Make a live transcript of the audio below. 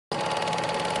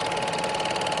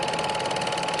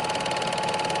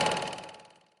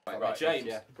Right, James.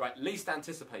 yeah. Right, least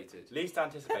anticipated. Least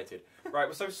anticipated. Right,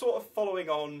 well, so sort of following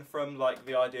on from like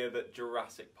the idea that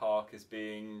Jurassic Park is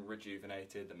being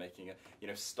rejuvenated and making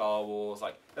a, Star Wars.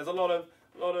 Like, there's a lot of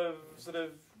sort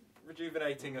of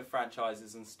rejuvenating of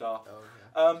franchises and stuff.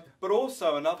 Oh, yeah. But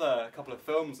also another couple of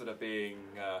films that are being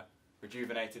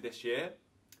rejuvenated this year.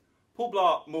 Paul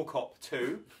Blart Mall Cop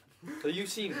 2. Have you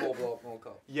seen Paul Blart Mall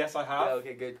Cop? Yes, I have. Yeah,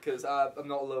 okay, good, because I'm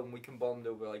not alone. We can bond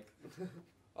over, like,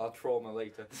 our trauma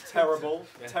later. Terrible,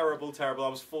 Yeah. terrible. I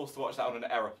was forced to watch that on an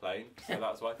aeroplane, so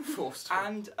that's why. Forced.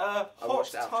 And I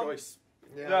watched it out of Hot choice.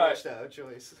 Yeah, No. I watched that out of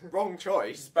choice. Wrong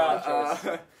choice. Bad but,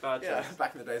 choice. Bad yeah, choice.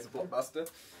 back in the days of Blockbuster.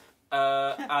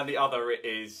 And the other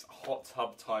is Hot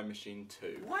Tub Time Machine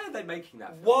 2. Why are they making that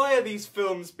film? Why are these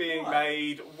films being Why?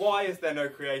 made? Why is there no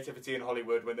creativity in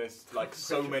Hollywood when there's like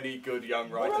so many good young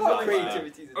writers What out there?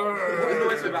 creativity? What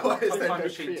annoys me about Why Hot is Tub there Time no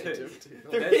Machine 2? creativity?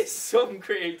 There is some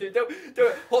creative.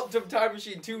 Don't Hot Tub Time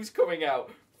Machine 2's coming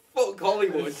out. Fuck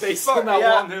Hollywood based on that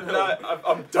yeah, one film. no,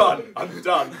 I'm done. I'm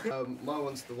done. My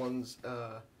one's the ones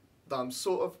that I'm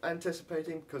sort of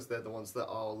anticipating because they're the ones that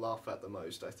I'll laugh at the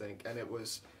most, I think. And it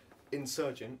was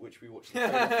Insurgent, which we watched the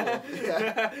trailer for.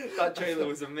 Yeah. That trailer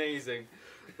was amazing.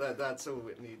 That's all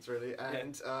it needs, really.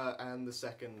 And the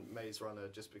second Maze Runner,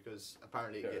 just because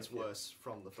apparently it gets worse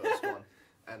from the first one.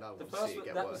 And I The want to first see it one,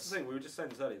 get that worse. was the thing, we were just saying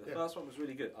this earlier. The Yeah. first one was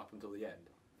really good up until the end.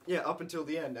 Yeah, up until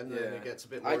the end, and then Yeah. it gets a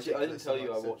bit more Actually, I didn't ridiculous tell and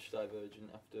you I like watched Divergent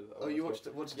after. Oh, you watched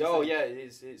it? What did you Oh think? yeah,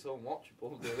 it's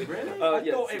unwatchable. Really. Really? Yeah,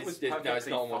 I thought it was no, it's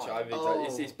not perfectly much.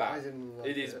 fine. It's I bad. didn't like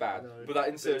It is bad. no. But that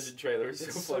Insurgent trailer is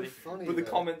It's so funny. funny. But the though.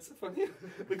 comments are funny.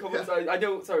 The comments, I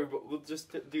know, sorry, but we'll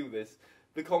just do this.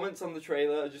 The comments on the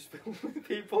trailer are just filled with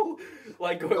people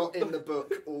like going, Not in the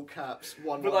book, all caps,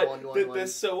 one, but one, like one, one, they're, one. they're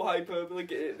so hyperbolic.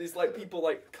 There's like people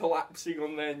like collapsing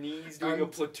on their knees doing a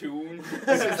And- platoon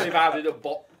because they've added a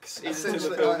box into the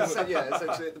Essentially, film.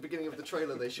 essentially at the beginning of the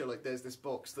trailer they show like there's this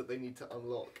box that they need to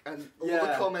unlock, and all the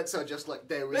Yeah. comments are just like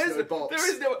there is no box.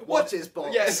 There is no. What is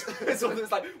box? Yes, so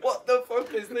it's like, what the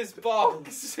fuck is this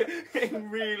box? In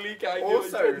really kind of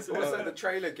Also, intense way. the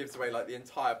trailer gives away like the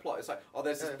entire plot. It's like, oh,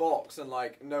 there's this Yeah. box, and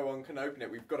like no one can open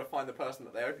it. We've got to find the person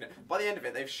that they open it. By the end of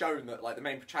it, they've shown that like the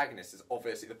main protagonist is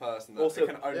obviously the person that Also,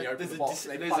 can only open there's the a box.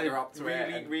 They plug her up to really,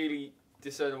 it. And, really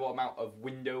discernible amount of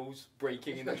windows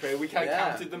breaking in that trailer. We kind of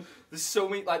Yeah. counted them. There's so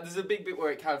many. Like, there's a big bit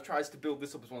where it kind of tries to build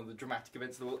this up as one of the dramatic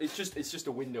events of the world. It's just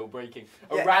a window breaking.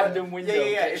 A Yeah, random window.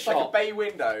 Yeah. gets It's shot. like a bay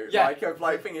window. Yeah. Like of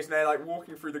like thing is they're like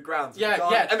walking through the grounds.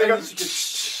 Yeah, and they go. it's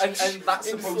just- and that's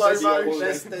In supposed slow to be mo, all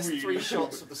there's really- 3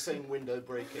 shots of the same window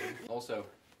breaking. Also,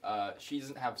 she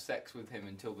doesn't have sex with him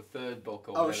until the 3rd book.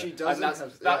 Or Oh, whatever. she And doesn't that's,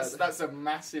 have- that's, yeah. that's a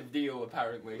massive deal,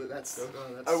 apparently. That's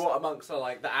Oh, what amongst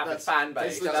like the avid That's- fan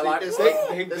base? There's, They're like, there's,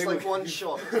 they- there's they like were- one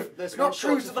shot. There's not one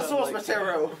true shot to of the her, source like,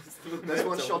 material. There's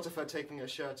one shot of her taking her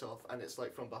shirt off, and it's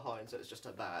like from behind, so it's just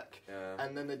her back. Yeah.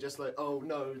 And then they're just like, oh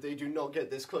no, they do not get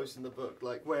this close in the book.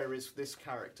 Like, where is this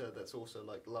character that's also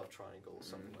like love triangle or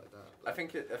something like that? I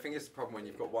think it's the problem when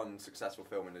you've got one successful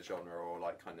film in a genre or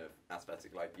like kind of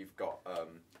aesthetic. Like you've got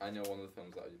I know one of the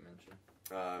films that I did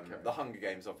mention. the Hunger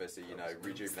Games, obviously, you know,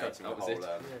 rejuvenating the That was whole.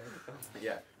 it.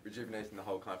 Yeah, rejuvenating the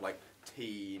whole kind of like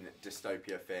teen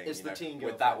dystopia thing. It's you the know, teen girl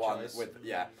with that franchise. one,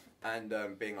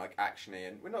 and being like actiony.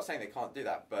 And we're not saying they can't do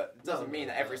that, but it doesn't No, mean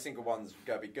that no. every single one's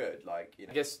gonna be good. Like you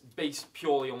know. I guess based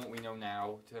purely on what we know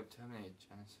now, Terminator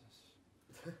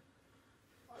Genisys.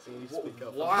 So you need to speak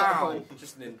up. Wow.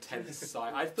 Just an intense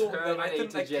sight. I thought that, I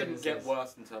think they Terminator couldn't get Genisys.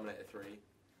 worse than Terminator 3.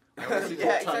 I Yeah, honestly thought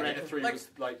exactly. Terminator 3 Like- was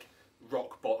like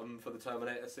rock bottom for the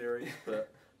Terminator series, but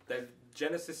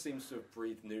Genesis seems to have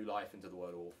breathed new life into the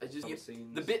word awful. I just- Some yeah,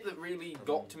 scenes. The bit that really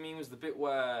got to me was the bit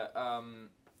where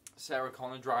Sarah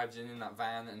Connor drives in that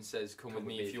van and says, "Come with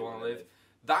me if you want to live."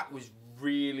 That was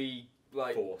really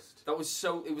like forced. that was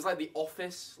so. It was like the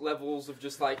Office levels of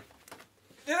just like.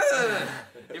 Ugh!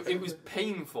 It was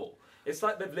painful. It's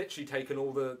like they've literally taken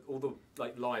all the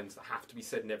like lines that have to be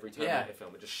said in every Terminator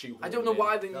film and just shoot. I don't know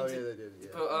why they need Oh yeah, to. they did. Yeah.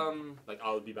 But Like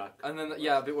I'll be back. and then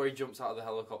a bit where he jumps out of the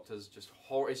helicopter is just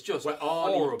It's just Where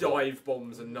horrible. Arnie dive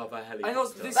bombs another helicopter. I know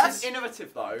this That's is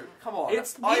innovative, though. Come on.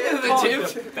 It's I innovative.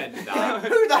 can't defend that.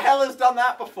 Who the hell has done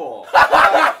that before?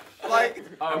 Like,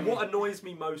 And what annoys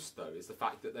me most, though, is the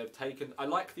fact that they've taken. I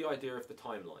like the idea of the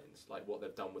timelines, like what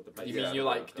they've done with the. You basic mean you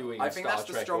like character. doing I think Star that's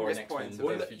the Trek or an strongest X-Men point. to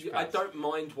Well, Days of Future I Past? don't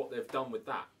mind what they've done with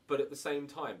that, but at the same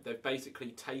time, they've basically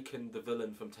taken the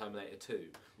villain from Terminator 2,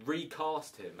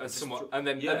 recast him, As just someone, dr- and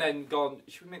then yeah. and then gone.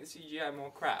 Should we make the CGI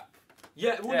more crap?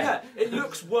 Yeah, well, Yeah. yeah. It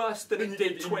looks worse than it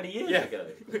did 20 years Yeah. ago.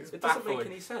 It's It doesn't baffling. make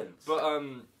any sense. But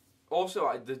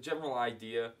also the general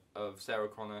idea of Sarah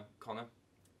Connor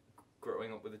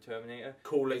growing up with the Terminator.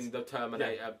 Calling the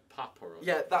Terminator Papa. Or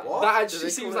Yeah, that What? that Do actually they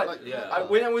seems call it like, yeah.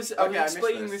 when I was Okay, I missed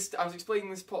explaining this. this, I was explaining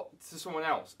this plot to someone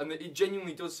else, and it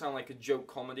genuinely does sound like a joke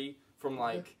comedy from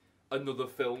like another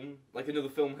film. Like another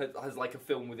film has like a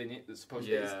film within it that's supposed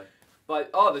to be like,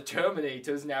 oh, the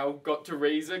Terminator's now got to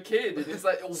raise a kid, and it's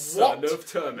like, what? Son of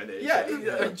Terminator.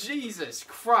 Yeah, Jesus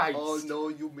Christ. Oh no,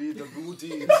 you made a good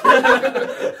deed.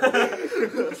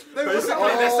 Basically,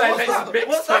 they're saying they mixed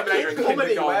What's that Terminator and kid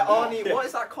comedy where Kindergarten. Arnie? What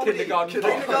is that comedy?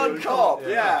 Kindergarten Cop.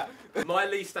 Yeah. My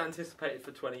least anticipated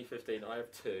for 2015, I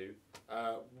have two.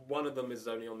 One of them is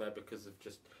only on there because of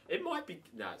just... It might be...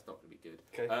 Nah, it's not going to be good.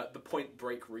 Okay. The Point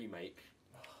Break remake.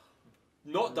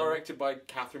 Not directed by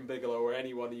Catherine Bigelow or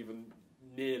anyone even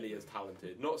nearly as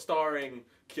talented. Not starring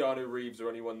Keanu Reeves or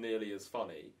anyone nearly as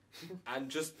funny. And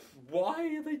just,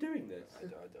 why are they doing this? I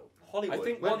don't. Hollywood. I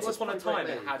think When once was upon a Point Break time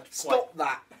it made? had Stop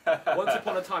that. Once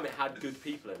upon a time it had good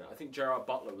people in it. I think Gerard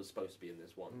Butler was supposed to be in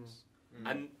this once.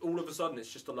 And all of a sudden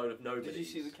it's just a load of nobodies. Did you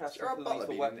see the cast Gerard of the Butler Lethal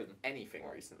been in Weapon? anything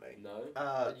recently?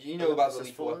 No? You know about the Has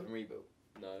Lethal Fallen? Weapon reboot?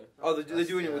 No. Oh, they're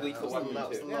doing it with Lethal that Weapon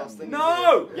was the too. last thing.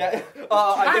 No! Yeah.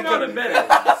 Hang on a minute!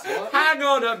 Hang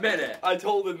on a minute! I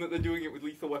told them that they're doing it with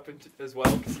Lethal Weapon as well.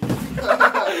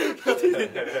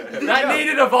 That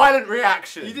needed a violent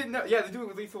reaction! You didn't know? Yeah, they're doing it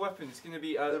with Lethal Weapon. It's going to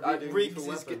be They're redoing Lethal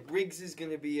Weapon. Riggs is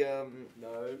going to be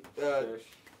No.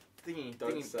 thingy.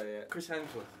 Don't say it. Chris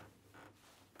Hemsworth.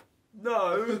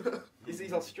 No!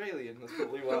 He's Australian. That's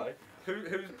probably why. Who's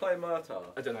playing Murtaugh?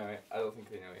 I don't know yet. I don't think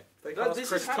they know yet. If they No, cast this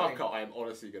Chris is happening. Tucker, I am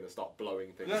honestly going to start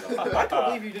blowing things I up. can't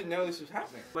believe you didn't know this was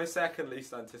happening. My second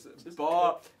least anticipated...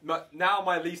 Now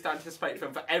my least anticipated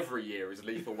film for every year is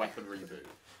Lethal Weapon reboot.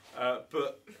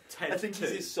 But Ted I think 2...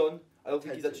 he's his son. I don't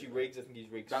think Ted he's actually 2. Riggs. I think he's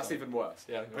Riggs' That's son. even worse.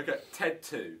 Yeah. Okay, Ted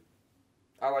 2.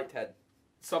 I like Ted.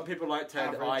 Some people like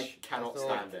Ted, I Average, cannot I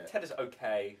thought. stand it. Ted is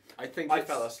okay. I think I it's-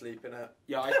 fell asleep in it.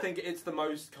 Yeah, I think it's the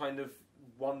most kind of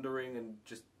wandering and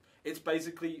just... It's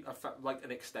basically like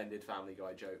an extended Family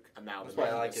Guy joke, and now That's they're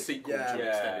why I making like a it. sequel Yeah. to an Yeah.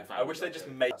 extended Family I wish Guy they just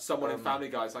joke. made Someone in Family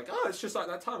Guy's like, oh, it's just like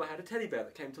that time I had a teddy bear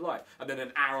that came to life, and then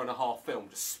an hour and a half film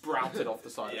just sprouted off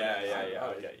the side Yeah,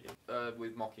 of it. yeah.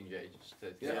 With Mockingjay. Just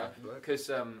to, Yeah.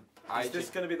 Because I Is this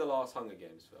going to be the last Hunger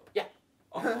Games film?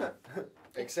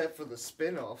 Except for the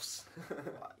spin-offs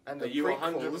and Are the you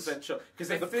prequels. 100% sure? Because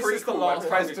The if this is the prequel last where Hunger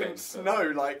President Games film...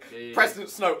 Snow, like Yeah. President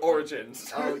Snow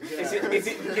Origins. Oh yeah. Is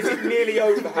it nearly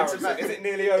over, Harrison? about- Is it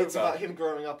nearly It's over? about him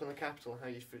growing up in the capital and how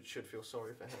you should feel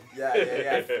sorry for him.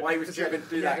 Yeah. Why he was driven to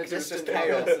do that? Yeah, Because it was just distant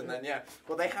chaos, memory. and then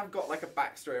well, they have got like a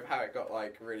backstory of how it got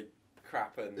like really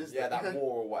crap, and Is that there?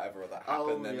 war or whatever that Oh,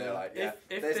 happened. And they're yeah. like,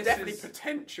 If there's this definitely is-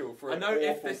 potential for. I An know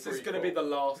if awful this is prequel. going to be the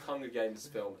last Hunger Games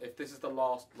film, if this is the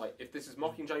last, like, if this is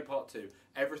Mockingjay Part 2,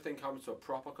 everything comes to a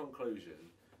proper conclusion,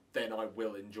 then I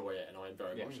will enjoy it, and I'm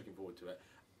very much looking forward to it.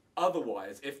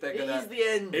 Otherwise, if they're gonna, the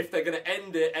end. if they're gonna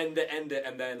end it, and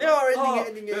then They are like,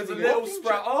 ending there's a it. little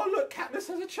sprout. Oh look, Katniss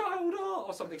has a child,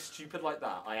 or something stupid like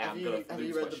that. I am gonna Have lose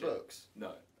you my read the shit. books?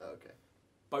 No, Okay.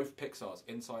 both Pixar's,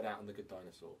 Inside Out and The Good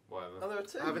Dinosaur. Whatever. Oh, there are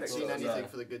two. I haven't seen Pixars. anything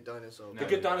for the Good Dinosaur. No. The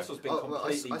Good Dinosaur's been Oh, well,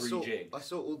 completely I saw, rejigged. I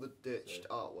saw all the ditched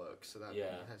artwork, so that Yeah.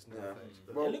 has no Yeah. effect.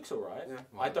 But Well, it looks alright. yeah.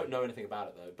 I don't know anything about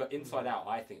it though, but Inside Out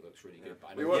I think looks really good.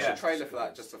 But I We know watched Yeah. a trailer for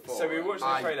that just before. So we watched the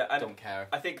I trailer, and don't care.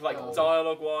 I think like Oh.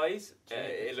 dialogue-wise,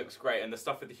 it looks great, and the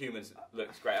stuff with the humans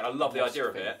looks great, and I love the Lost idea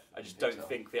of thing. it. I just don't Pixar.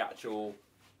 think the actual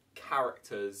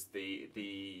characters,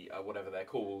 the whatever they're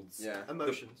called, Yeah.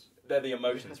 emotions. they're the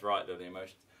emotions, right? They're the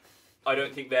emotions. I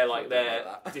don't think they're like Something they're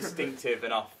like that. distinctive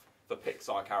enough for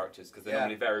Pixar characters because they're Yeah.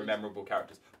 normally very memorable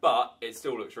characters. But it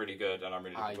still looks really good, and I'm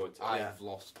really looking forward to it. I've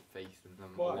lost faith in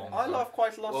them. Why? a long I time. laugh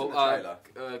quite a lot in the Well,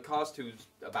 trailer. Cars 2's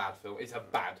a bad film. It's a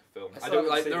bad film. I I still don't haven't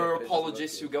like. seen There it, are but it doesn't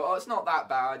apologists who look go, "Oh, it's not that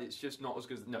bad. It's just not as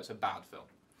good." No, it's a bad film.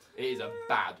 It is a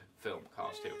bad film.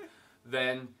 Cars 2.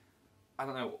 Then I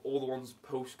don't know. All the ones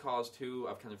post Cars 2,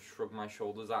 I've kind of shrugged my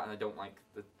shoulders at, and I don't like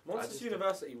the. I Monsters just-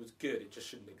 University was good. It just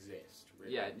shouldn't exist.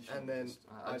 Really. Yeah, it shouldn't And then, just-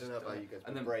 I just don't know about you guys, but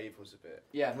And then Brave was a bit...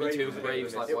 Yeah, me Brave too. was a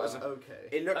Brave's bit like It was whatever. okay.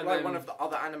 It looked And like then- one of the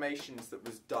other animations that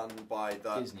was done by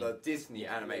the Disney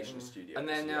animation Yeah. studio. And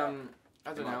then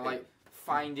I don't might know, be. like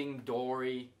Finding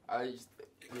Dory. I just,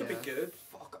 It could be Yeah. good.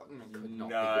 fuck, it could not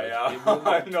No, be good. yeah, It will I'm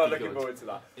not be looking good. forward to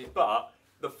that. It- But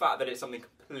the fact that it's something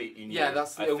completely new, Yeah,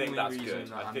 that's the I only think that's reason good.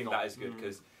 that I I'm think not- that is good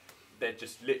because they're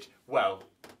just well,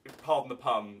 pardon the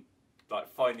pun, like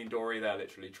Finding Dory, they're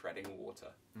literally treading water.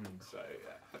 So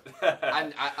yeah.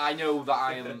 And I know that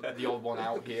I am the odd one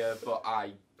out here, but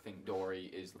I think Dory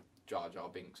is Jar Jar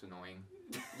Binks annoying.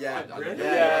 Yeah, I- I- Really?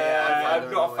 yeah, I I'm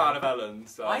find not her a fan annoying. of Ellen.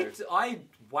 So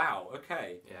wow,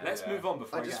 okay. Yeah. Let's Yeah. move on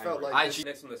before I I just get felt angry. like- I actually-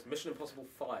 Next on this, Mission Impossible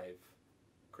 5,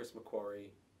 Chris McQuarrie.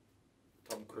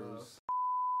 Tom Cruise.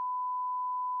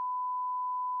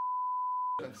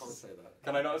 I can't say that.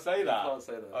 Can I not say I that? can't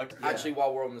say that. Okay. Actually,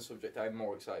 while we're on the subject, I'm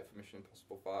more excited for Mission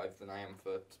Impossible 5 than I am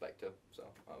for Spectre. So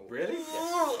I will... Really?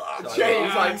 Yes.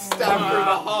 James like stabbed through the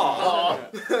heart.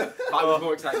 I was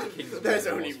more excited for Kingdom. There's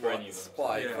than I only was for any one of them.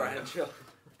 spy Yeah. franchise.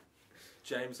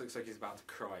 James looks like he's about to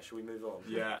cry. Shall we move on?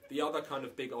 Yeah. The other kind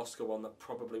of big Oscar one that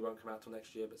probably won't come out till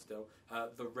next year, but still,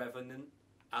 The Revenant,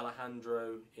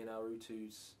 Alejandro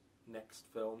Inarritu's next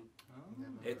film.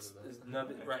 It's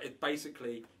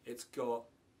basically it's got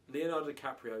Leonardo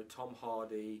DiCaprio, Tom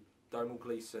Hardy, Domhnall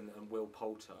Gleeson, and Will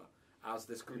Poulter as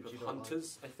this group Who do of you not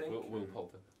hunters. I think. Will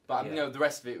Poulter. But Yeah. no, the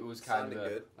rest of it was kind Sounded of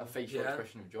good. a facial Yeah.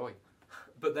 expression of joy.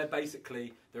 But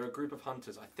they're a group of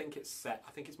hunters. I think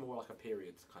it's more like a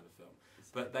period kind of film.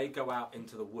 But they go out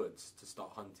into the woods to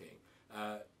start hunting.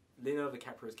 Leonardo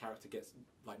DiCaprio's character gets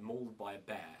like mauled by a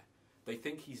bear. They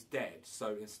think he's dead,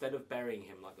 so instead of burying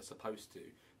him like they're supposed to,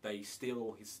 they steal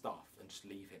all his stuff and just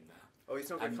leave him there. Oh, he's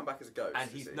not going to come back as a ghost. And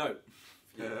is he's he? no.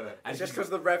 Yeah. And It's just he's- because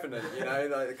of the Revenant, you know,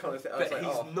 like the kind of thing. I was But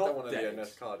like, he's oh, not don't want to be dead.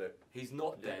 Ernest Cardiff. He's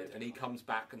not Yeah. dead, and he comes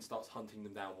back and starts hunting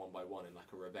them down one by one in like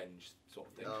a revenge sort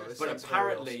of thing. Oh, this But sounds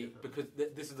apparently, very Oscar. because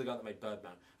this is the guy that made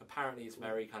Birdman, apparently it's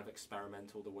very kind of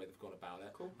experimental the way they've gone about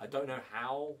it. Cool. I don't know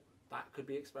how that could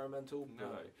be experimental. No,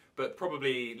 but but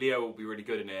probably Leo will be really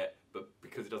good in it. But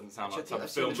because it doesn't sound like Actually, some I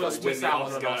film think that just will win miss the out on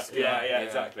an Oscar. Oscar. Yeah, Yeah.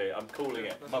 exactly. I'm calling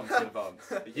it months in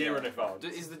advance, a year in advance.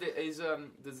 There's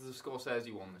the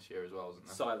Scorsese one this year as well, isn't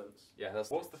there? Silence. Yeah, that's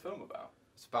What's the film about?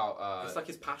 it's about. It's like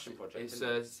his passion project. It's isn't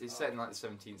it? it's set in like the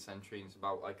 17th century, and it's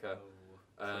about like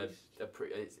Oh,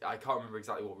 I can't remember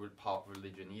exactly what part of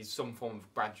religion. He's some form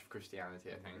of branch of Christianity,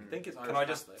 I think. I think it's Can I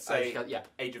just Irish say yeah.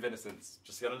 Age of Innocence?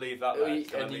 Just gonna leave that there.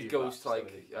 Just gonna And he leave goes that. to Just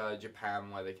like gonna leave- Japan,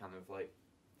 where they kind of like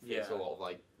Yeah. it's a lot of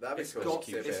like That'd be It's cool. got,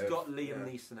 to see a it's bit of- got Liam yeah.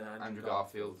 Neeson and Andrew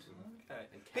Garfield. Okay.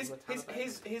 And His Ken his Watanabe,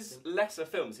 his I his think. lesser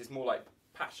films, his more like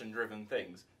passion-driven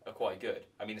things, are quite good.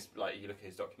 I mean, it's like you look at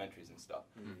his documentaries and stuff,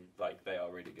 like they are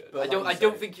really good. But I don't. like I you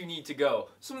don't say- think you need to go.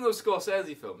 Some of those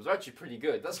Scorsese films are actually pretty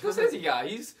good. That Scorsese guy,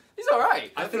 he's all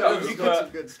right. I think No, you He's could- got some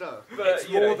good stuff. But it's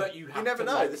you more know, that you have never to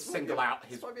know, like, this might single be- out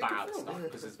this his might be a good bad film. stuff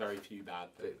because there's very few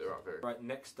bad things. There are very. Right,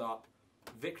 next up,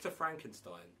 Victor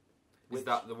Frankenstein. Is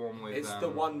that the one with? It's the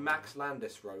one Max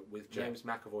Landis wrote with James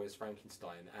McAvoy as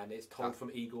Frankenstein, and it's told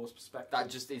from Igor's perspective. That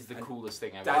just is the And coolest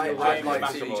thing ever. Daniel I'd James like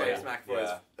to see McAvoy. James McAvoy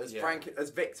Yeah. as Yeah. as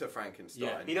Victor Frankenstein.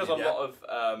 Yeah. he does a lot of.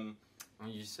 I mean,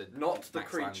 you said Not the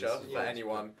Max creature Landis as for well.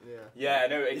 anyone. Yeah. Yeah,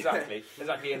 no, exactly,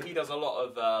 exactly, and he does a lot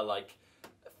of like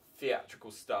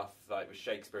theatrical stuff, like with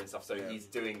Shakespeare and stuff. So Yeah. he's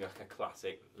doing like a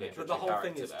classic literature But the whole thing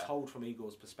character is there. told from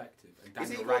Igor's perspective. And Is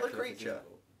Daniel Igor the Radcliffe is creature?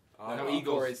 Igor. Oh, No, oh,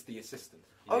 Igor is the assistant.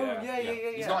 Oh, yeah.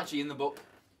 He's not actually in the book.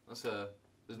 That's a.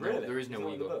 There's Really? no, there is He's no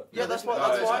not in the Igor. book? Yeah, that's what No,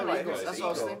 that's it's why not I like Igor, it. That's what I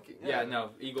was Igor. thinking. Yeah, no,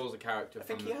 Igor's a character. I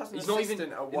think from he has an he's not assistant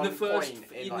even at in one the first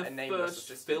point in like, a the nameless first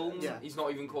assistant. film. Yeah. He's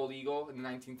not even called Igor in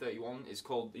 1931. It's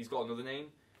called. He's got another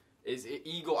name. Is it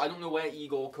Igor? I don't know where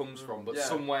Igor comes from, but Yeah.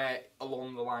 somewhere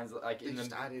along the lines, like They in just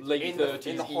the added- late in 30s,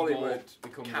 the Igor Hollywood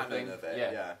becomes a canon thing. of it.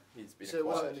 Yeah. Yeah, he's been So it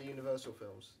wasn't acquired. in the Universal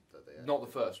films that they had. Not the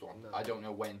first one. No. I don't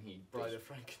know when he. Bride does- of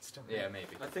Frankenstein. Yeah,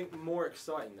 maybe. I think more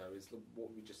exciting though is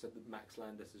what we just said that Max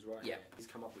Landis is writing. Yeah. He's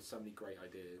come up with so many great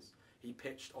ideas. He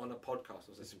pitched on a podcast.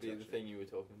 Was This this would be the thing you were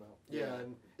talking about. Yeah,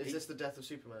 and is He- this the Death of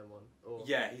Superman one? Or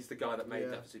Yeah, he's the guy that made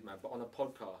Yeah. Death of Superman. But on a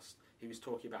podcast, he was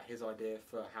talking about his idea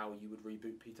for how you would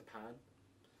reboot Peter Pan,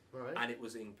 right? and it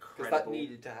was Because incredible. that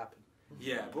needed to happen.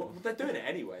 Yeah, well, they're doing it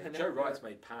anyway. I know, Joe Wright's yeah.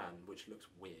 made Pan, which looks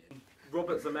weird.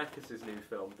 Robert Zemeckis' new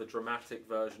film, the dramatic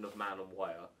version of Man on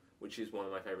Wire, which is one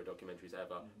of my favourite documentaries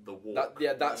ever. The Walk.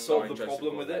 That solved starring the Joseph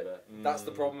problem with it. Gordon-Levitt. That's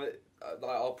the problem.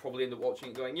 I'll probably end up watching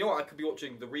it, going, you know what? I could be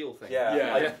watching the real thing. Yeah,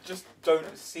 Yeah. I just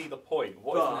don't see the point.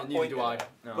 What is But- the Neither point do in I. it?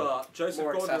 No. But Joseph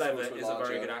More accessible Gordon-Levitt to a is a very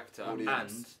larger good actor,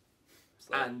 audience.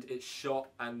 and it's shot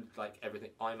and like everything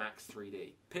IMAX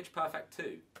 3D. Pitch Perfect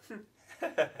 2.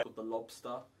 Called The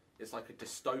Lobster. It's like a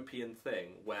dystopian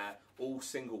thing where all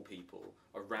single people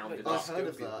are rounded I've up. heard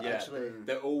of that, Yeah. actually.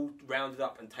 They're all rounded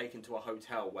up and taken to a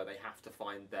hotel where they have to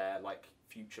find their like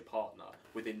future partner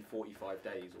within 45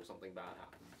 days or something bad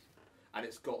happens. And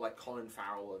it's got like Colin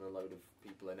Farrell and a load of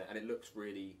people in it, and it looks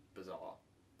really bizarre.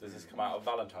 Does this come out on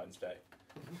Valentine's Day?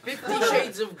 50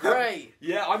 Shades of Grey.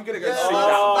 Yeah, I'm gonna go Yeah, see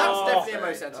Oh. that. that's definitely okay.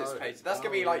 most anticipated. That's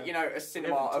gonna be like, you know, a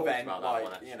cinema talked event, about that like,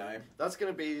 one, you know. That's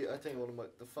going to be, I think, one of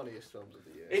the funniest films of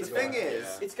the year. It's The thing is,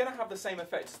 Yeah. It's going to have the same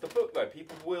effect as the book, though.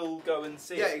 People will go and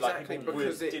see yeah, it. Like, exactly, people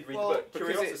because did it, read well, the book. because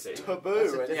Curiosity. it's taboo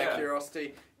That's a and yeah, different-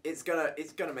 curiosity. It's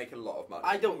gonna make a lot of money.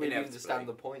 I don't really inevitably. understand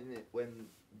the point in it when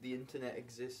the internet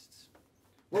exists.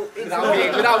 Well,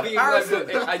 without being Harrison,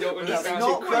 I don't It's understand.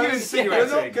 not What are you You're insinuating?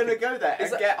 not going to go there and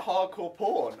Is that- get hardcore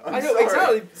porn. I'm I know sorry.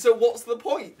 exactly. So what's the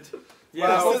point? Yeah,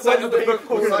 Well, since when the the book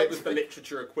people was like- it was the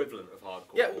literature equivalent of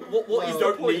hardcore. Yeah. What Well, is You the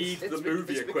don't point? need the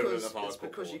movie equivalent of hardcore. It's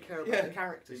because you porn. care about Yeah. the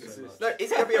characters so much. No,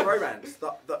 it's going to be a romance.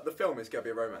 The film is going to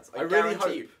be a romance. I I really guarantee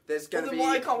hope- you. There's going to Well, be then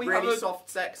why can't we have really a soft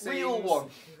sex Real scenes. one.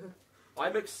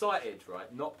 I'm excited,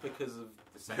 right? Not because of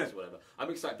the sex or whatever. I'm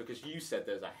excited because you said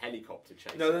there's a helicopter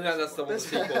chase. No, that's the one. There's-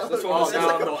 Sequel. That's there's the one.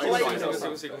 like a plane Sequel, or sequel,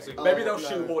 something. sequel. Maybe Oh, they'll no.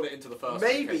 shoehorn it into the first.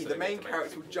 Maybe case the they main need to make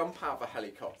character a will jump out of a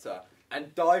helicopter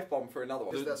and dive bomb for another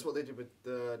one. Because that's what they did with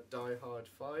the Die Hard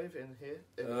 5 in here.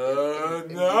 In no.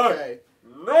 the UK.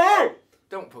 sequel. No!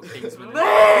 Don't put Kingsman.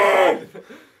 No!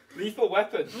 Lethal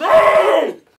Weapon. No!